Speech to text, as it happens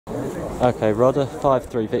Okay, Rod, a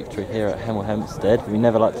 5-3 victory here at Hemel Hempstead. We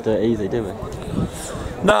never like to do it easy, do we?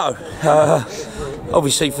 No.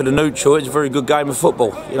 Obviously for the neutral, it's a very good game of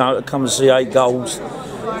football. You know, to come and see 8 goals.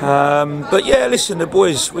 But yeah, listen, the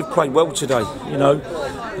boys, we've played well today. You know,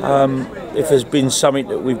 if there's been something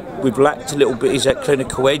that we've lacked a little bit, is that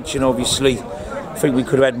clinical edge. And obviously, I think we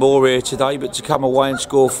could have had more here today. But to come away and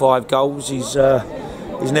score 5 goals is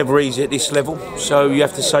never easy at this level. So you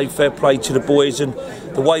have to say fair play to the boys, and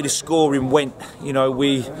the way the scoring went. You know,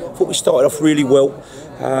 we thought we started off really well.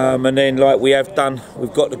 And then, like we have done,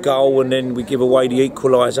 we've got the goal and then we give away the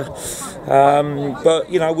equaliser.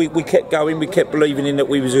 But, you know, we kept going, we kept believing in that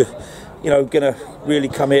we was, going to really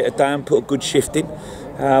come here today and put a good shift in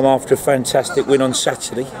after a fantastic win on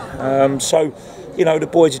Saturday. So, you know, the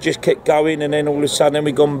boys have just kept going, and then all of a sudden then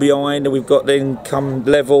we've gone behind and we've got then come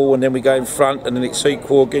level, and then we go in front and then it's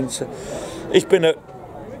equal again. So it's been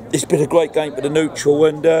a great game for the neutral,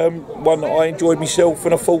 and one that I enjoyed myself,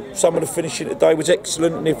 and I thought some of the finishing today was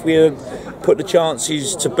excellent, and if we had put the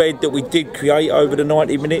chances to bed that we did create over the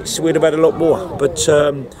 90 minutes, we'd have had a lot more. But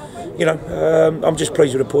you know, I'm just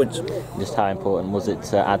pleased with the points. Just how important was it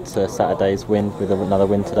to add to Saturday's win with another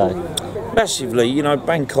win today? Massively. You know,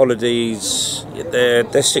 bank holidays,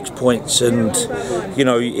 they're 6 points, and you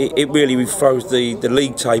know, it really throws the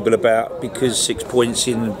league table about, because 6 points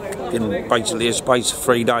in basically a space of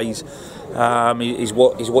 3 days is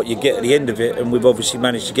what you get at the end of it, and we've obviously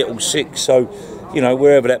managed to get all 6. So, you know,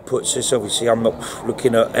 wherever that puts us, obviously I'm not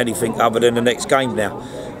looking at anything other than the next game now.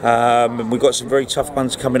 And we've got some very tough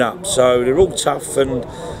ones coming up, so they're all tough, and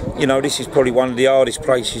you know, this is probably one of the hardest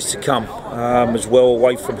places to come as well,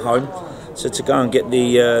 away from home. So to go and get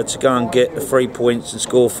the 3 points and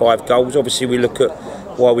score 5 goals, obviously we look at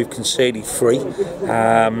why we've conceded 3,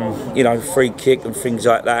 you know, free kick and things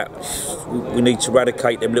like that. We need to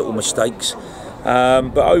eradicate them little mistakes.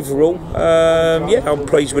 But overall, yeah, I'm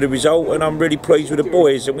pleased with the result, and I'm really pleased with the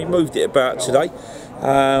boys, and we moved it about today.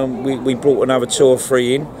 We brought another 2 or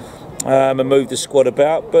 3 in and moved the squad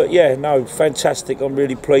about. But yeah, no, fantastic. I'm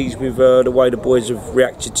really pleased with the way the boys have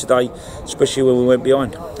reacted today, especially when we went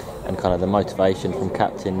behind. And kind of the motivation from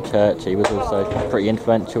Captain Church, he was also pretty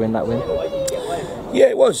influential in that win. Yeah,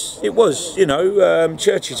 it was. You know,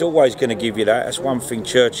 Church is always going to give you that. That's one thing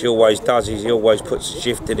Church always does. Is he always puts a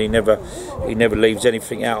shift in. He never leaves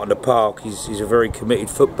anything out on the park. He's a very committed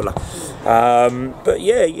footballer. But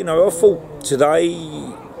yeah, you know, I thought today,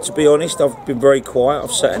 to be honest, I've been very quiet.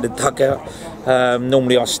 I've sat in the dugout.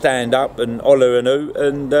 Normally I stand up and holler and hoot,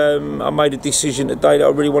 and I made a decision today that I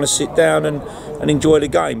really want to sit down and enjoy the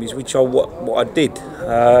game, which what I did.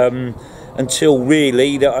 Until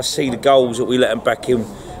really that I see the goals that we let them back in.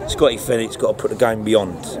 Scotty Fennick's got to put the game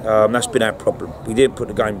beyond. That's been our problem. We didn't put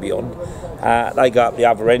the game beyond. They go up the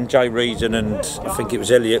other end. Jay Reason and I think it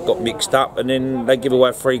was Elliott got mixed up, and then they give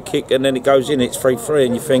away a free kick, and then it goes in. It's 3-3,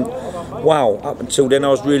 and you think, wow. Up until then, I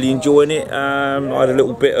was really enjoying it. I had a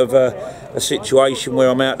little bit of a situation where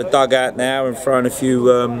I'm out the dugout now and throwing a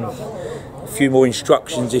few more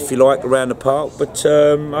instructions, if you like, around the park. But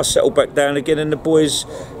I settled back down again, and the boys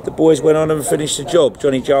went on and finished the job.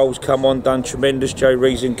 Johnny Giles come on, done tremendous. Jay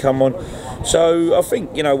Reason come on. So I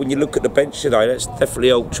think, you know, when you look at the bench today, that's definitely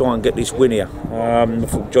helped try and get this win here. I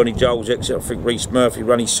thought Johnny Giles exit. I think Reece Murphy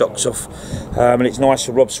run his socks off, and it's nice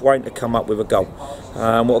for Rob Swain to come up with a goal.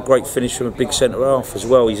 What a great finish from a big centre half as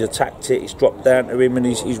well. He's attacked it, it's dropped down to him, and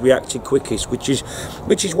he's reacted quickest, which is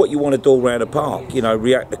what you want to do around the park. You know,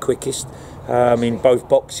 react the quickest. In both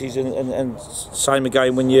boxes, and same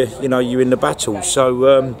again when you're in the battle.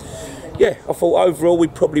 So yeah, I thought overall we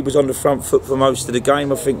probably was on the front foot for most of the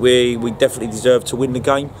game. I think we definitely deserved to win the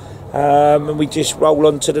game, and we just roll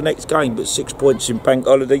on to the next game. But 6 points in bank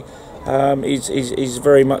holiday is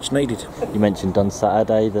very much needed. You mentioned on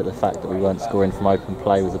Saturday that the fact that we weren't scoring from open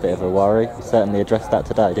play was a bit of a worry. We certainly addressed that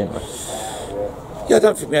today, didn't we? Yeah, I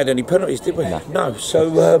don't think we had any penalties, did we? No.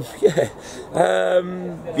 So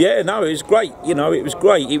yeah, no, it was great. You know, it was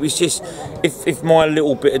great. It was just, if my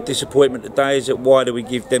little bit of disappointment today is that why do we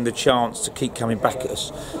give them the chance to keep coming back at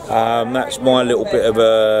us? That's my little bit of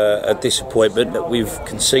a disappointment, that we've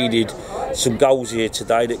conceded some goals here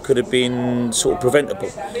today that could have been sort of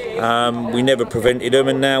preventable. We never prevented them,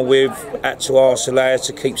 and now we've had to ask the lads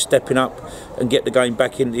to keep stepping up and get the game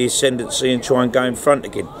back into the ascendancy and try and go in front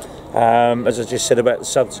again. As I just said about the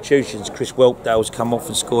substitutions, Chris Whelpdale's come off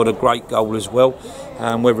and scored a great goal as well.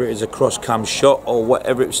 Whether it is a cross-come shot or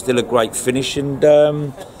whatever, it was still a great finish. And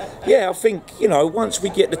yeah, I think, you know, once we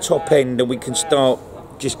get the top end and we can start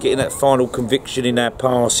just getting that final conviction in our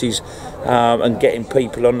passes and getting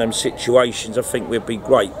people on them situations, I think we'd be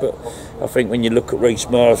great. But I think when you look at Reece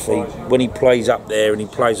Murphy, when he plays up there and he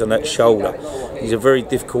plays on that shoulder, he's a very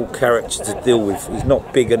difficult character to deal with. He's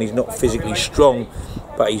not big and he's not physically strong,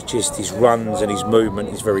 but his runs and his movement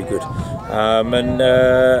is very good. And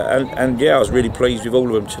yeah, I was really pleased with all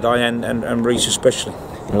of them today, and Reece especially.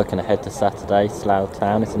 And looking ahead to Saturday, Slough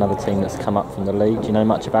Town, it's another team that's come up from the league. Do you know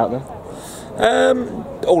much about them?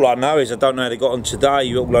 All I know is I don't know how they got on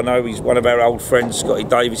today. All I know is one of our old friends, Scotty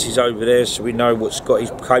Davis, is over there, so we know what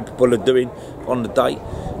Scotty's capable of doing on the day.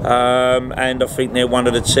 And I think they're one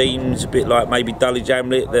of the teams, a bit like maybe Dulwich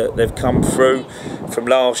Hamlet, that they've come through from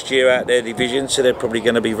last year out their division, so they're probably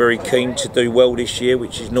going to be very keen to do well this year,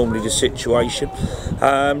 which is normally the situation.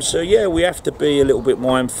 So yeah, we have to be a little bit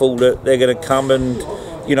mindful that they're going to come and,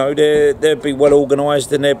 you know, they'll be well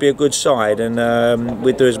organised and they'll be a good side, and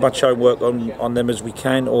we do as much homework on them as we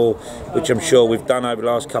can, or which I'm sure we've done over the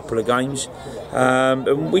last couple of games.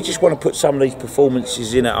 And we just want to put some of these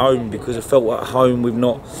performances in at home, because I felt at home we've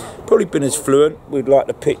not probably been as fluent. We'd like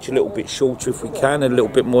the pitch a little bit shorter if we can, and a little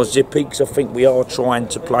bit more zippy, because I think we are trying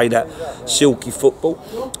to play that silky football.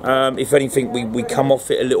 If anything, we come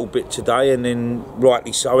off it a little bit today, and then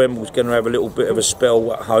rightly so, Hemel's going to have a little bit of a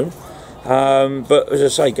spell at home. But as I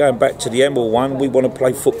say, going back to the Hemel one, we want to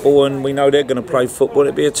play football, and we know they're going to play football.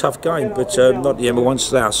 It'll be a tough game, but not the Hemel one,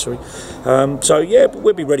 Slough, sorry. So yeah, but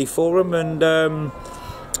we'll be ready for them, and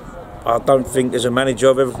I don't think as a manager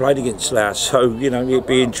I've ever played against Slough, so you know, it'd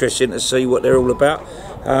be interesting to see what they're all about.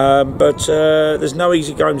 But there's no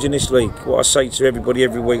easy games in this league. What I say to everybody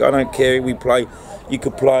every week, I don't care who we play. You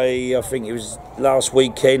could play, I think it was last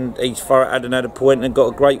weekend, East Thurrock hadn't had a point and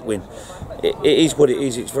got a great win. It is what it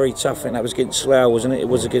is. It's very tough. I think that was against Slough, wasn't it? It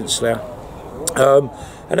was against Slough.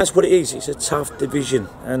 And that's what it is. It's a tough division.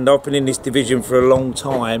 And I've been in this division for a long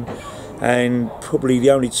time. And probably the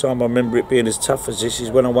only time I remember it being as tough as this is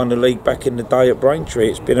when I won the league back in the day at Braintree.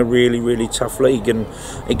 It's been a really, really tough league and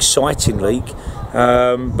exciting league.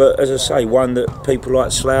 But as I say, one that people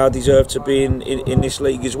like Slough deserve to be in this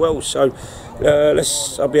league as well. So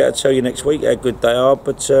I'll be able to tell you next week how good they are.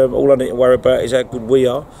 But all I need to worry about is how good we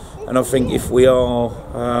are. And I think if we are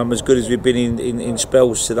as good as we've been in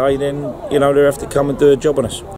spells today, then you know they'll have to come and do a job on us.